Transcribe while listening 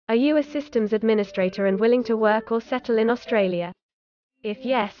Are you a systems administrator and willing to work or settle in Australia? If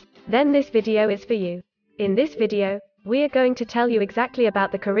yes, then this video is for you. In this video, we are going to tell you exactly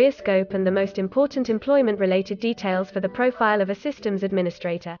about the career scope and the most important employment-related details for the profile of a systems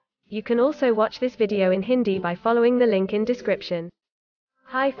administrator. You can also watch this video in Hindi by following the link in description.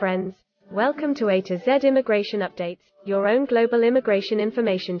 Hi friends, welcome to A to Z Immigration Updates, your own global immigration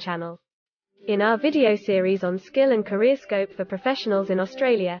information channel. In our video series on skill and career scope for professionals in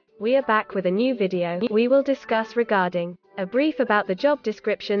Australia, we are back with a new video. We will discuss regarding a brief about the job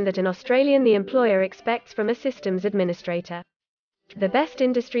description that an Australian the employer expects from a systems administrator. The best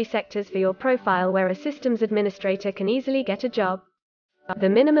industry sectors for your profile where a systems administrator can easily get a job. The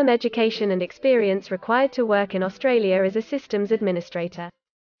minimum education and experience required to work in Australia as a systems administrator.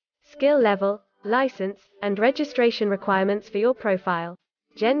 Skill level, license, and registration requirements for your profile.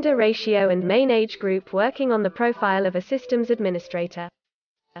 Gender ratio and main age group working on the profile of a systems administrator.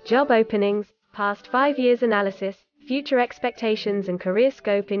 Job openings, past 5 years analysis, future expectations and career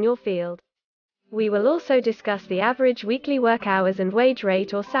scope in your field. We will also discuss the average weekly work hours and wage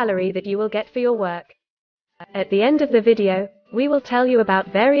rate or salary that you will get for your work. At the end of the video, we will tell you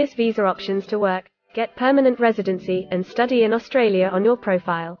about various visa options to work, get permanent residency and study in Australia on your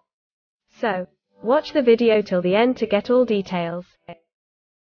profile. So, watch the video till the end to get all details.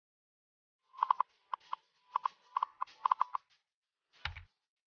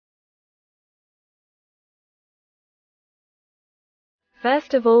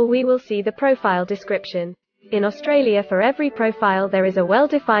 First of all, we will see the profile description. In Australia, for every profile there is a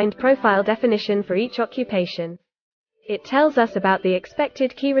well-defined profile definition for each occupation. It tells us about the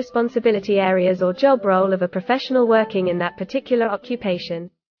expected key responsibility areas or job role of a professional working in that particular occupation.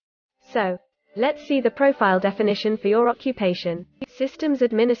 So, let's see the profile definition for your occupation. Systems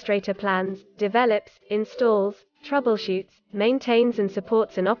administrator plans, develops, installs, troubleshoots, maintains and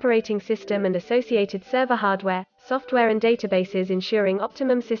supports an operating system and associated server hardware, software and databases, ensuring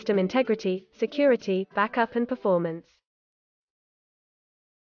optimum system integrity, security, backup and performance.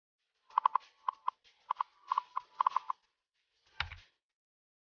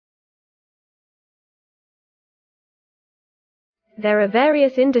 There are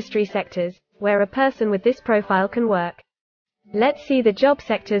various industry sectors where a person with this profile can work. Let's see the job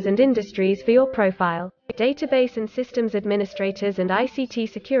sectors and industries for your profile. Database and systems administrators and ICT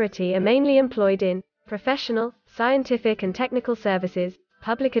security are mainly employed in professional, scientific and technical services,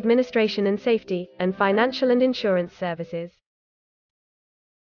 public administration and safety, and financial and insurance services.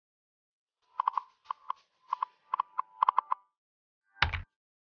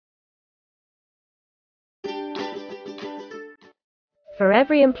 For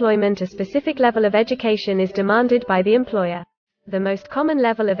every employment, a specific level of education is demanded by the employer. The most common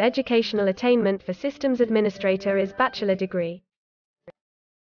level of educational attainment for systems administrator is bachelor degree.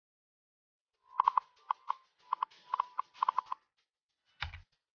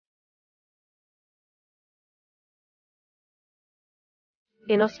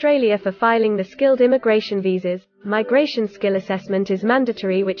 In Australia, for filing the skilled immigration visas, migration skill assessment is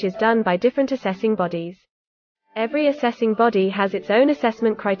mandatory, which is done by different assessing bodies. Every assessing body has its own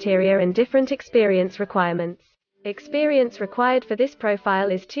assessment criteria and different experience requirements. Experience required for this profile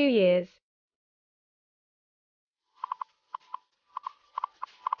is 2 years.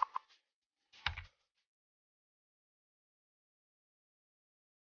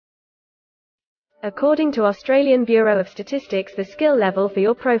 According to Australian Bureau of Statistics, the skill level for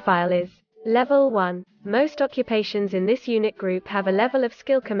your profile is Level 1. Most occupations in this unit group have a level of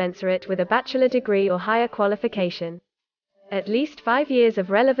skill commensurate with a bachelor degree or higher qualification. At least 5 years of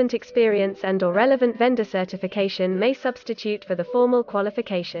relevant experience and/or relevant vendor certification may substitute for the formal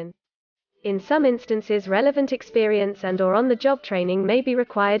qualification. In some instances, relevant experience and/or on-the-job training may be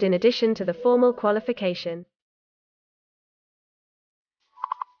required in addition to the formal qualification.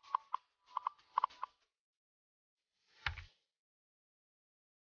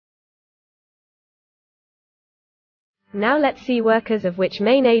 Now let's see workers of which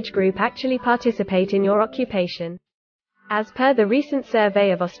main age group actually participate in your occupation. As per the recent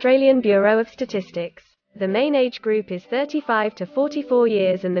survey of Australian Bureau of Statistics, the main age group is 35 to 44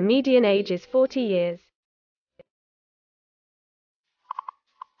 years and the median age is 40 years.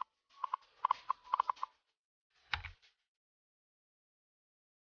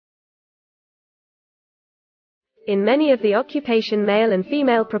 In many of the occupation, male and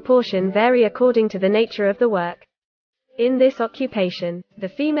female proportion vary according to the nature of the work. In this occupation, the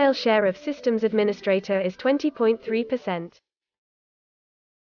female share of systems administrator is 20.3%.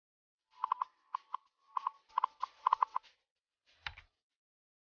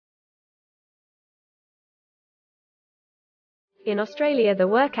 In Australia, the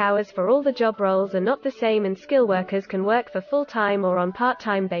work hours for all the job roles are not the same, and skill workers can work for full-time or on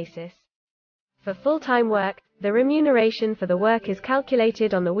part-time basis. For full-time work, the remuneration for the work is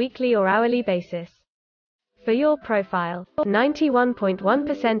calculated on the weekly or hourly basis. For your profile,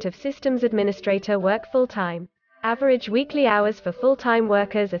 91.1% of systems administrator work full-time. Average weekly hours for full-time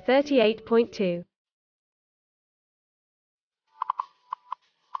workers are 38.2.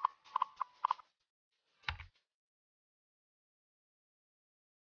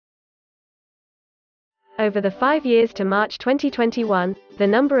 Over the 5 years to March 2021, the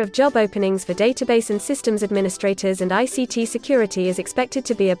number of job openings for database and systems administrators and ICT security is expected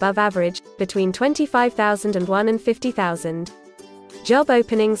to be above average, between 25,001 and 50,000. Job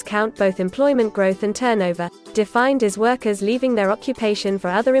openings count both employment growth and turnover, defined as workers leaving their occupation for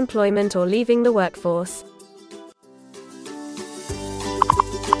other employment or leaving the workforce.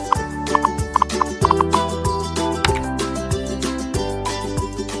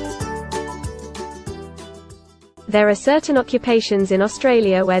 There are certain occupations in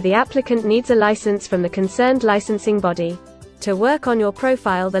Australia where the applicant needs a license from the concerned licensing body. To work on your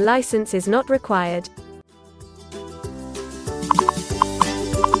profile, the license is not required.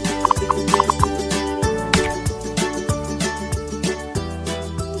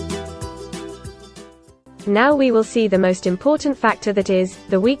 Now we will see the most important factor, that is,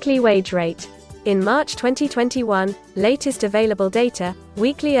 the weekly wage rate. In March 2021, latest available data,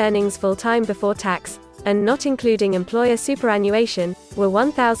 weekly earnings full-time before tax, and not including employer superannuation, were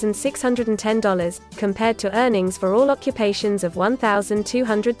 $1,610, compared to earnings for all occupations of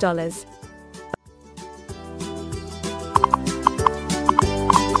 $1,200.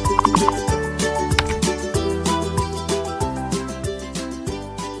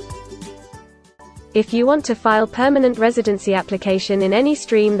 If you want to file permanent residency application in any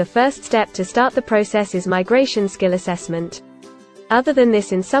stream, the first step to start the process is migration skill assessment. Other than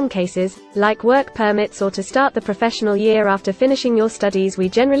this, in some cases, like work permits or to start the professional year after finishing your studies, we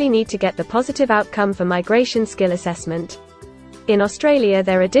generally need to get the positive outcome for migration skill assessment. In Australia,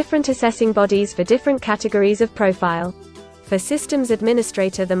 there are different assessing bodies for different categories of profile. For systems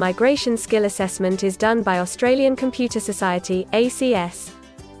administrator, the migration skill assessment is done by Australian Computer Society, ACS.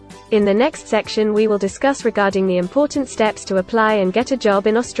 In the next section, we will discuss regarding the important steps to apply and get a job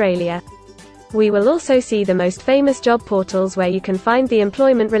in Australia. We will also see the most famous job portals where you can find the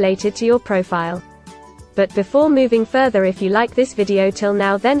employment related to your profile. But before moving further, if you like this video till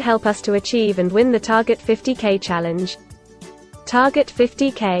now, then help us to achieve and win the Target 50K challenge. Target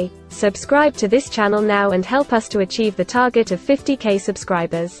 50K. Subscribe to this channel now and help us to achieve the target of 50K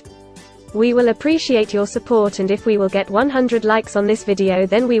subscribers. We will appreciate your support, and if we will get 100 likes on this video,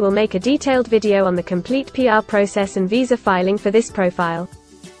 then we will make a detailed video on the complete PR process and visa filing for this profile.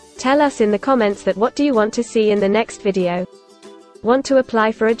 Tell us in the comments that what do you want to see in the next video. Want to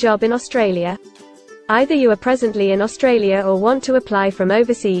apply for a job in Australia? Either you are presently in Australia or want to apply from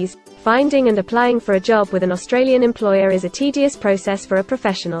overseas. Finding and applying for a job with an Australian employer is a tedious process for a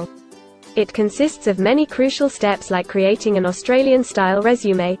professional. It consists of many crucial steps like creating an Australian-style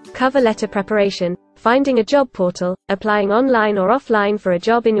resume, cover letter preparation, finding a job portal, applying online or offline for a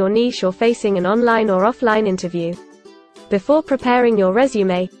job in your niche, or facing an online or offline interview. Before preparing your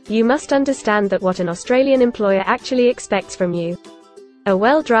resume, you must understand that what an Australian employer actually expects from you. A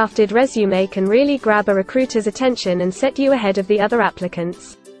well-drafted resume can really grab a recruiter's attention and set you ahead of the other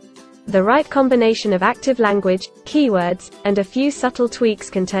applicants. The right combination of active language, keywords, and a few subtle tweaks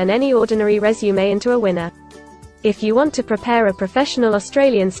can turn any ordinary resume into a winner. If you want to prepare a professional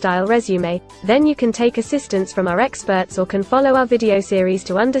Australian-style resume, then you can take assistance from our experts or can follow our video series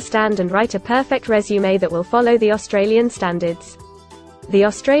to understand and write a perfect resume that will follow the Australian standards. The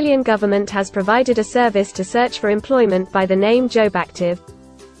Australian government has provided a service to search for employment by the name JobActive.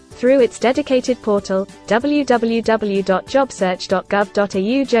 Through its dedicated portal,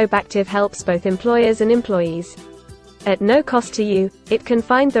 www.jobsearch.gov.au, JobActive helps both employers and employees. At no cost to you, it can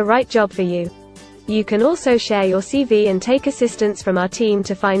find the right job for you. You can also share your CV and take assistance from our team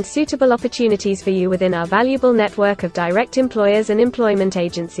to find suitable opportunities for you within our valuable network of direct employers and employment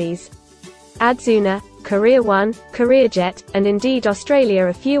agencies. Adzuna, Career One, CareerJet, and Indeed Australia are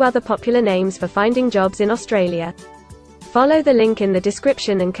a few other popular names for finding jobs in Australia. Follow the link in the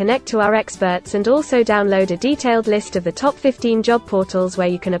description and connect to our experts, and also download a detailed list of the top 15 job portals where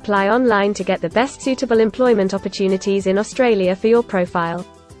you can apply online to get the best suitable employment opportunities in Australia for your profile.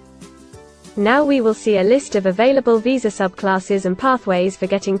 Now we will see a list of available visa subclasses and pathways for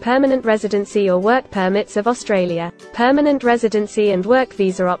getting permanent residency or work permits of Australia. Permanent residency and work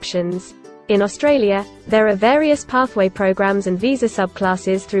visa options. In Australia, there are various pathway programs and visa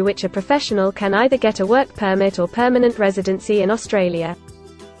subclasses through which a professional can either get a work permit or permanent residency in Australia.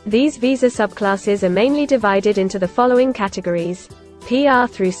 These visa subclasses are mainly divided into the following categories: PR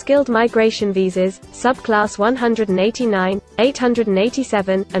through skilled migration visas, subclass 189,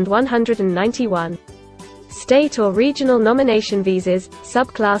 887, and 191. State or regional nomination visas,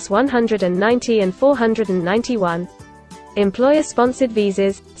 subclass 190 and 491. Employer-sponsored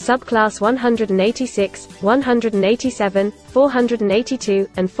visas, subclass 186, 187, 482,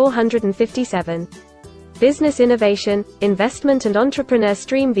 and 457. Business innovation, investment and entrepreneur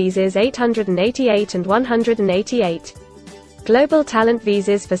stream visas 888 and 188. Global talent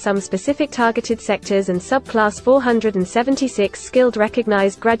visas for some specific targeted sectors and subclass 476 skilled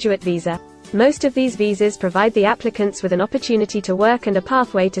recognized graduate visa. Most of these visas provide the applicants with an opportunity to work and a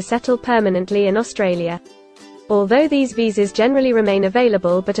pathway to settle permanently in Australia. Although these visas generally remain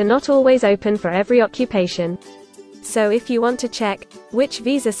available but are not always open for every occupation. So if you want to check which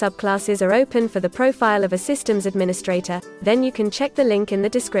visa subclasses are open for the profile of a systems administrator, then you can check the link in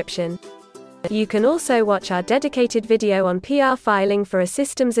the description. You can also watch our dedicated video on PR filing for a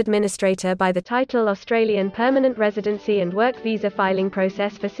systems administrator by the title Australian Permanent Residency and Work Visa Filing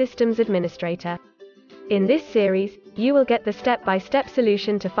Process for Systems Administrator. In this series, you will get the step-by-step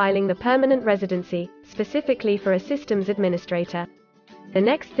solution to filing the permanent residency, specifically for a systems administrator. The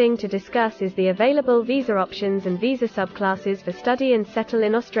next thing to discuss is the available visa options and visa subclasses for study and settle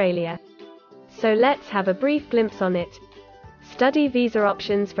in Australia. So let's have a brief glimpse on it. Study visa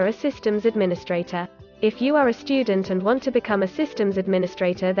options for a systems administrator. If you are a student and want to become a systems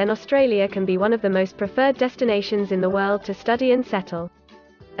administrator, then Australia can be one of the most preferred destinations in the world to study and settle.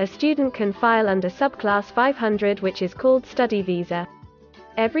 A student can file under subclass 500, which is called study visa.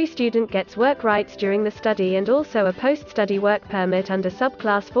 Every student gets work rights during the study and also a post-study work permit under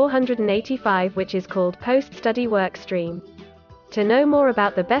subclass 485, which is called post-study work stream. To know more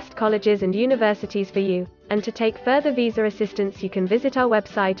about the best colleges and universities for you, and to take further visa assistance, you can visit our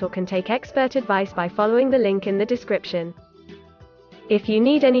website or can take expert advice by following the link in the description. If you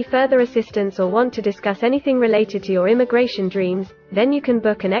need any further assistance or want to discuss anything related to your immigration dreams, then you can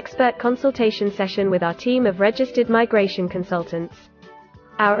book an expert consultation session with our team of registered migration consultants.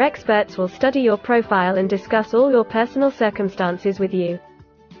 Our experts will study your profile and discuss all your personal circumstances with you.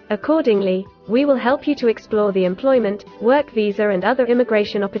 Accordingly, we will help you to explore the employment, work visa and other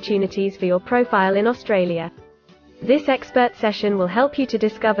immigration opportunities for your profile in Australia. This expert session will help you to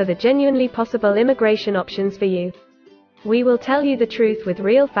discover the genuinely possible immigration options for you. We will tell you the truth with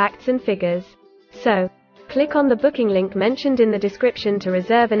real facts and figures. So, click on the booking link mentioned in the description to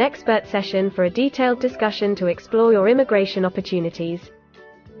reserve an expert session for a detailed discussion to explore your immigration opportunities.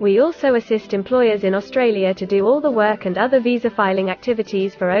 We also assist employers in Australia to do all the work and other visa filing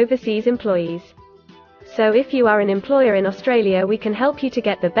activities for overseas employees. So if you are an employer in Australia, we can help you to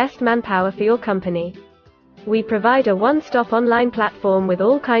get the best manpower for your company. We provide a one-stop online platform with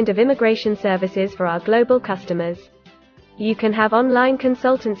all kind of immigration services for our global customers. You can have online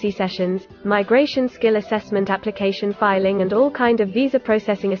consultancy sessions, migration skill assessment, application filing and all kind of visa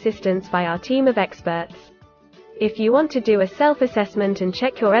processing assistance by our team of experts. If you want to do a self-assessment and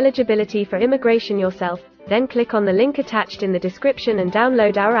check your eligibility for immigration yourself, then click on the link attached in the description and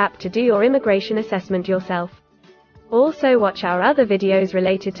download our app to do your immigration assessment yourself. Also watch our other videos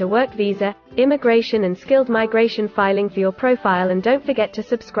related to work visa, immigration and skilled migration filing for your profile, and don't forget to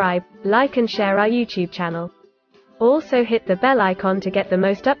subscribe, like and share our YouTube channel. Also hit the bell icon to get the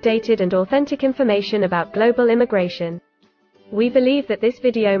most updated and authentic information about global immigration. We believe that this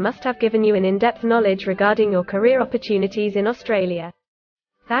video must have given you an in-depth knowledge regarding your career opportunities in Australia.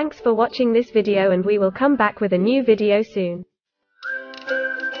 Thanks for watching this video, and we will come back with a new video soon.